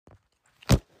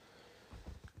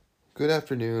Good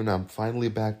afternoon. I'm finally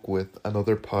back with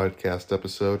another podcast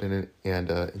episode, and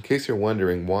in case you're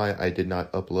wondering why I did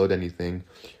not upload anything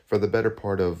for the better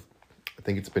part of, I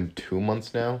think it's been 2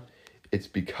 months now, it's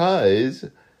because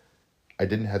I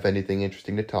didn't have anything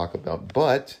interesting to talk about,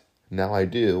 but now I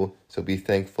do, so be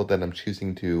thankful that I'm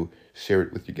choosing to share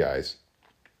it with you guys.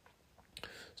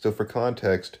 So for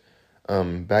context,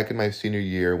 back in my senior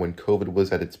year when COVID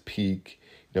was at its peak,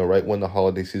 right when the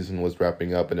holiday season was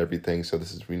wrapping up and everything. So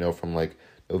this is, from like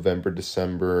November,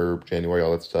 December, January,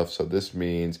 all that stuff. So this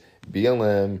means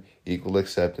BLM, equal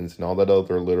acceptance, and all that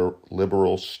other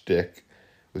liberal shtick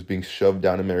was being shoved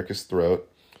down America's throat.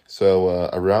 So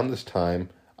around this time,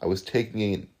 I was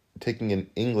taking an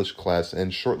English class,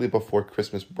 and shortly before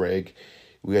Christmas break,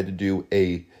 we had to do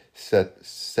a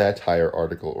satire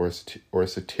article or a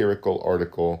satirical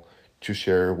article to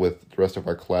share with the rest of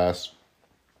our class.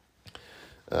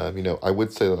 I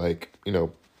would say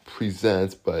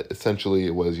present, but essentially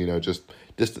it was, just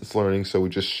distance learning. So we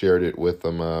just shared it with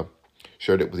them,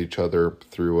 shared it with each other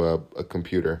through a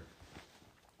computer.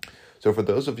 So for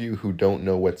those of you who don't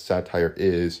know what satire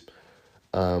is,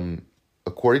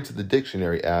 according to the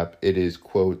dictionary app, it is,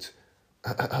 quote,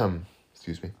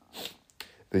 excuse me,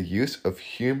 the use of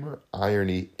humor,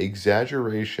 irony,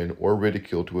 exaggeration, or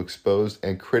ridicule to expose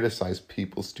and criticize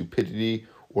people's stupidity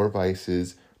or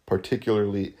vices,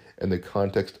 particularly in the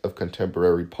context of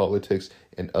contemporary politics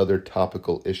and other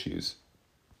topical issues.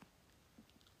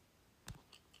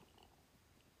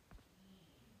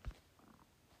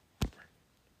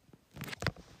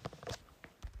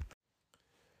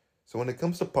 So when it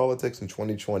comes to politics in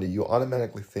 2020, you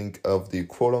automatically think of the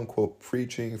quote-unquote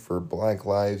preaching for Black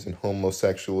lives and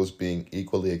homosexuals being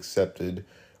equally accepted,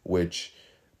 which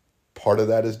part of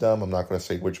that is dumb. I'm not going to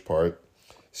say which part.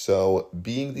 So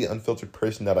being the unfiltered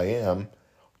person that I am,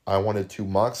 I wanted to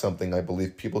mock something I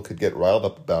believe people could get riled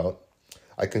up about.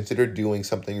 I considered doing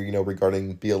something,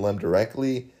 regarding BLM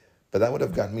directly, but that would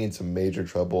have gotten me into major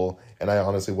trouble, and I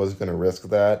honestly wasn't going to risk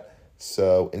that.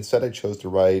 So instead, I chose to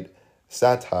write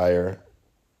satire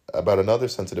about another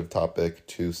sensitive topic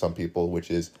to some people,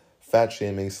 which is fat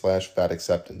shaming / fat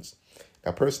acceptance.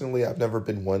 Now, personally, I've never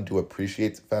been one to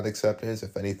appreciate fat acceptance.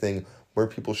 If anything, more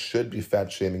people should be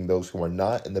fat shaming those who are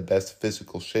not in the best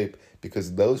physical shape,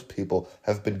 because those people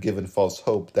have been given false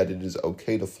hope that it is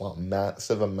okay to flaunt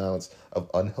massive amounts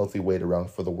of unhealthy weight around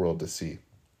for the world to see.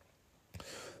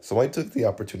 So I took the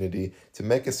opportunity to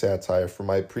make a satire for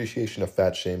my appreciation of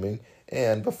fat shaming,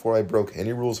 and before I broke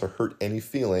any rules or hurt any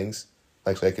feelings,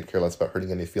 actually I could care less about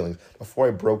hurting any feelings, before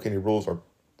I broke any rules or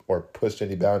pushed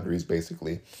any boundaries,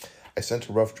 basically, I sent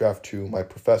a rough draft to my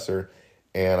professor,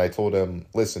 and I told him,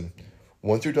 listen,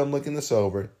 once you're done looking this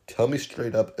over, tell me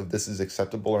straight up if this is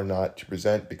acceptable or not to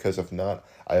present, because if not,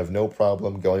 I have no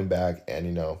problem going back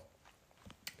and,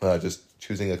 just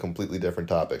choosing a completely different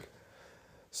topic.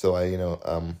 So I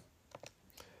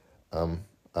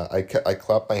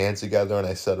clapped my hands together and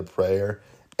I said a prayer.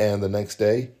 And the next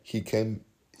day he came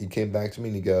back to me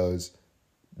and he goes,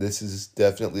 "This is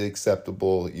definitely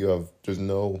acceptable. There's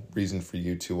no reason for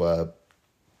you to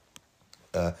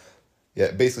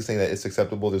basically saying that it's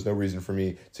acceptable. There's no reason for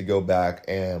me to go back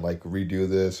and redo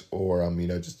this or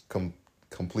just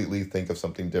completely think of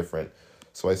something different."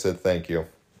 So I said thank you,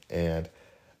 and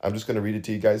I'm just gonna read it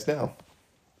to you guys now.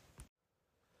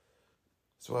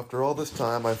 So after all this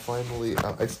time, I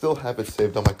still have it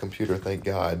saved on my computer, thank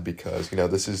God, because,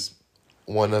 this is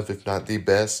one of, if not the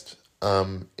best,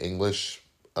 English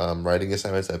writing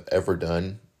assignments I've ever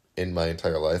done in my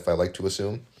entire life, I like to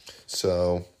assume.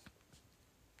 So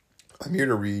I'm here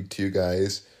to read to you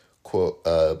guys, quote,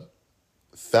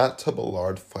 Fat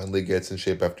Tubalard finally gets in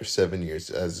shape after 7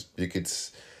 years. As you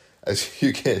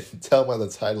can tell by the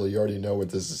title, you already know where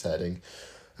this is heading.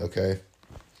 Okay,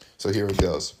 so here it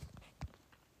goes.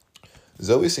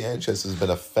 Zoe Sanchez has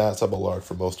been a fat tubalard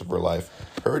for most of her life.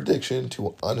 Her addiction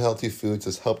to unhealthy foods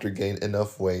has helped her gain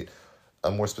enough weight,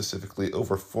 more specifically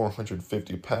over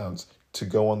 450 pounds, to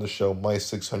go on the show My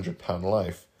 600-Pound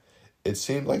Life. It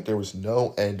seemed like there was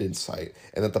no end in sight,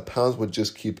 and that the pounds would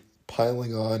just keep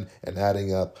piling on and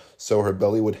adding up, so her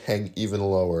belly would hang even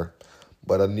lower.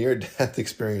 But a near-death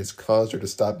experience caused her to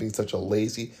stop being such a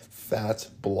lazy, fat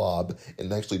blob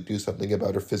and actually do something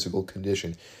about her physical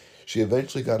condition. She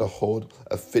eventually got a hold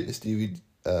of a fitness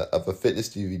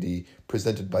DVD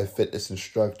presented by fitness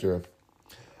instructor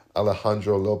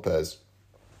Alejandro Lopez.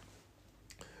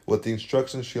 With the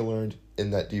instructions she learned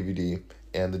in that DVD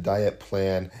and the diet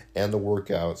plan and the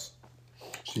workouts,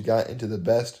 she got into the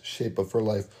best shape of her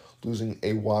life, losing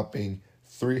a whopping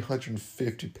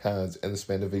 350 pounds in the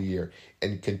span of a year,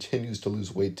 and continues to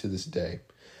lose weight to this day.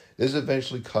 This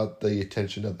eventually caught the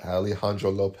attention of Alejandro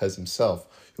Lopez himself,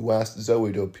 who asked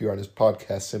Zoe to appear on his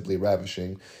podcast Simply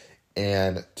Ravishing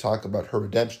and talk about her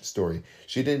redemption story.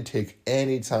 She didn't take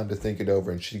any time to think it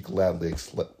over, and she gladly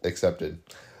accepted.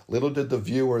 Little did the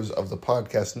viewers of the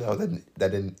podcast know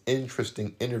that an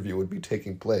interesting interview would be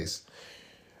taking place.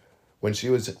 When she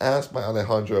was asked by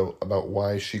Alejandro about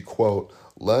why she, quote,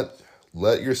 let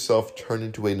yourself turn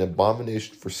into an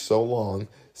abomination for so long,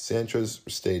 Sanchez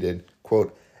stated,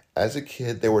 quote, as a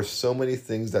kid, there were so many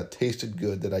things that tasted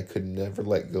good that I could never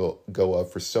let go of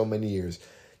for so many years.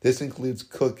 This includes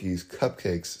cookies,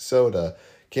 cupcakes, soda,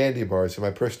 candy bars, and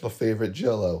my personal favorite,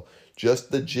 Jell-O.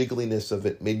 Just the jiggliness of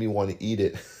it made me want to eat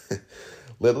it.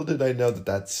 Little did I know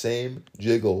that same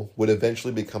jiggle would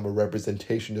eventually become a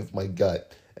representation of my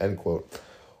gut, end quote.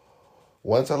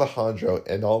 Once Alejandro,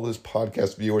 and all his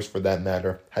podcast viewers for that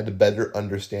matter, had a better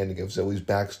understanding of Zoe's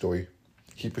backstory,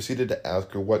 he proceeded to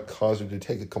ask her what caused her to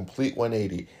take a complete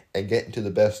 180 and get into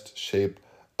the best shape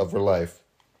of her life.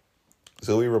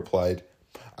 Zoe replied,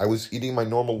 I was eating my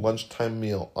normal lunchtime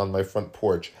meal on my front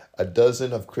porch, a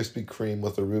dozen of Krispy Kreme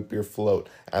with a root beer float,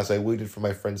 as I waited for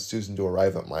my friend Susan to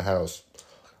arrive at my house.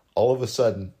 All of a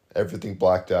sudden, everything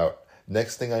blacked out.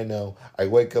 Next thing I know, I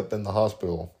wake up in the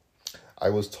hospital. I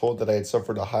was told that I had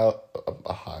suffered a heart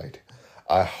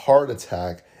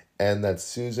attack and that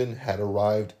Susan had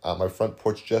arrived at my front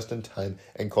porch just in time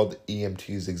and called the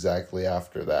EMTs exactly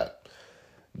after that.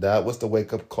 That was the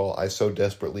wake-up call I so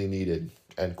desperately needed,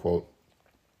 end quote.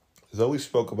 Zoe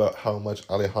spoke about how much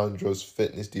Alejandro's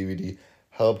fitness DVD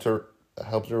helped her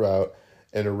out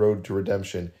in her road to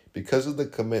redemption because of the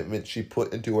commitment she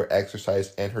put into her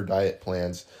exercise and her diet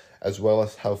plans, as well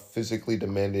as how physically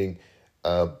demanding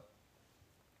Alejandro's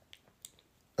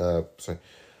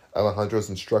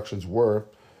instructions were.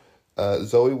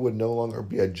 Zoe would no longer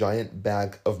be a giant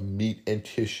bag of meat and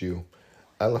tissue.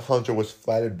 Alejandro was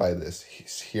flattered by this,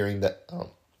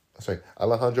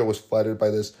 Alejandro was flattered by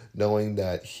this, knowing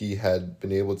that he had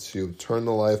been able to turn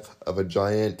the life of a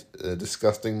giant,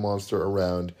 disgusting monster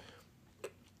around.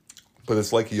 But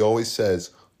it's like he always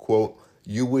says, quote,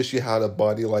 you wish you had a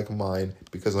body like mine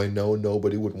because I know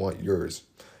nobody would want yours.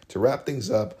 To wrap things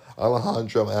up,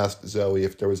 Alejandro asked Zoe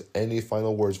if there was any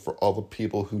final words for all the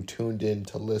people who tuned in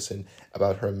to listen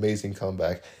about her amazing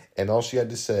comeback, and all she had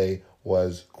to say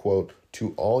was, quote,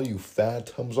 to all you fat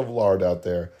tums of lard out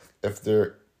there,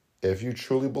 if you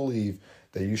truly believe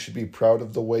that you should be proud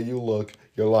of the way you look,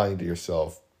 you're lying to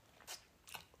yourself.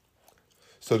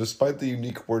 So despite the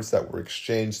unique words that were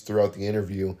exchanged throughout the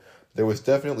interview, there was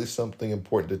definitely something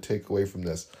important to take away from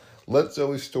this. Let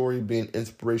Zoe's story be an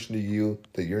inspiration to you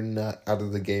that you're not out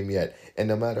of the game yet, and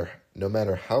no matter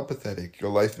how pathetic your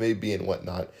life may be and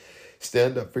whatnot,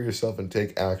 stand up for yourself and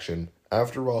take action.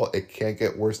 After all, it can't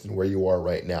get worse than where you are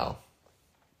right now.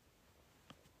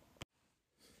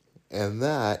 And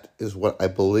that is what I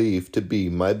believe to be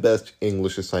my best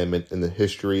English assignment in the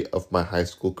history of my high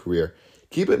school career.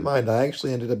 Keep in mind, I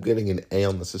actually ended up getting an A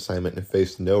on this assignment and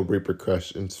faced no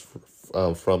repercussions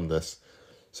from this.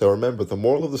 So remember, the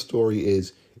moral of the story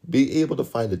is be able to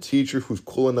find a teacher who's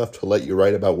cool enough to let you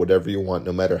write about whatever you want,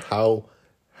 no matter how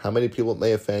many people it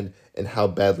may offend and how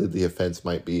badly the offense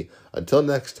might be. Until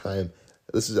next time,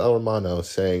 this is El Romano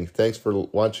saying thanks for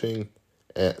watching.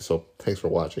 Thanks for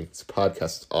watching. It's a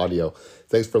podcast, it's audio.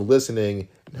 Thanks for listening,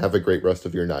 and have a great rest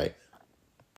of your night.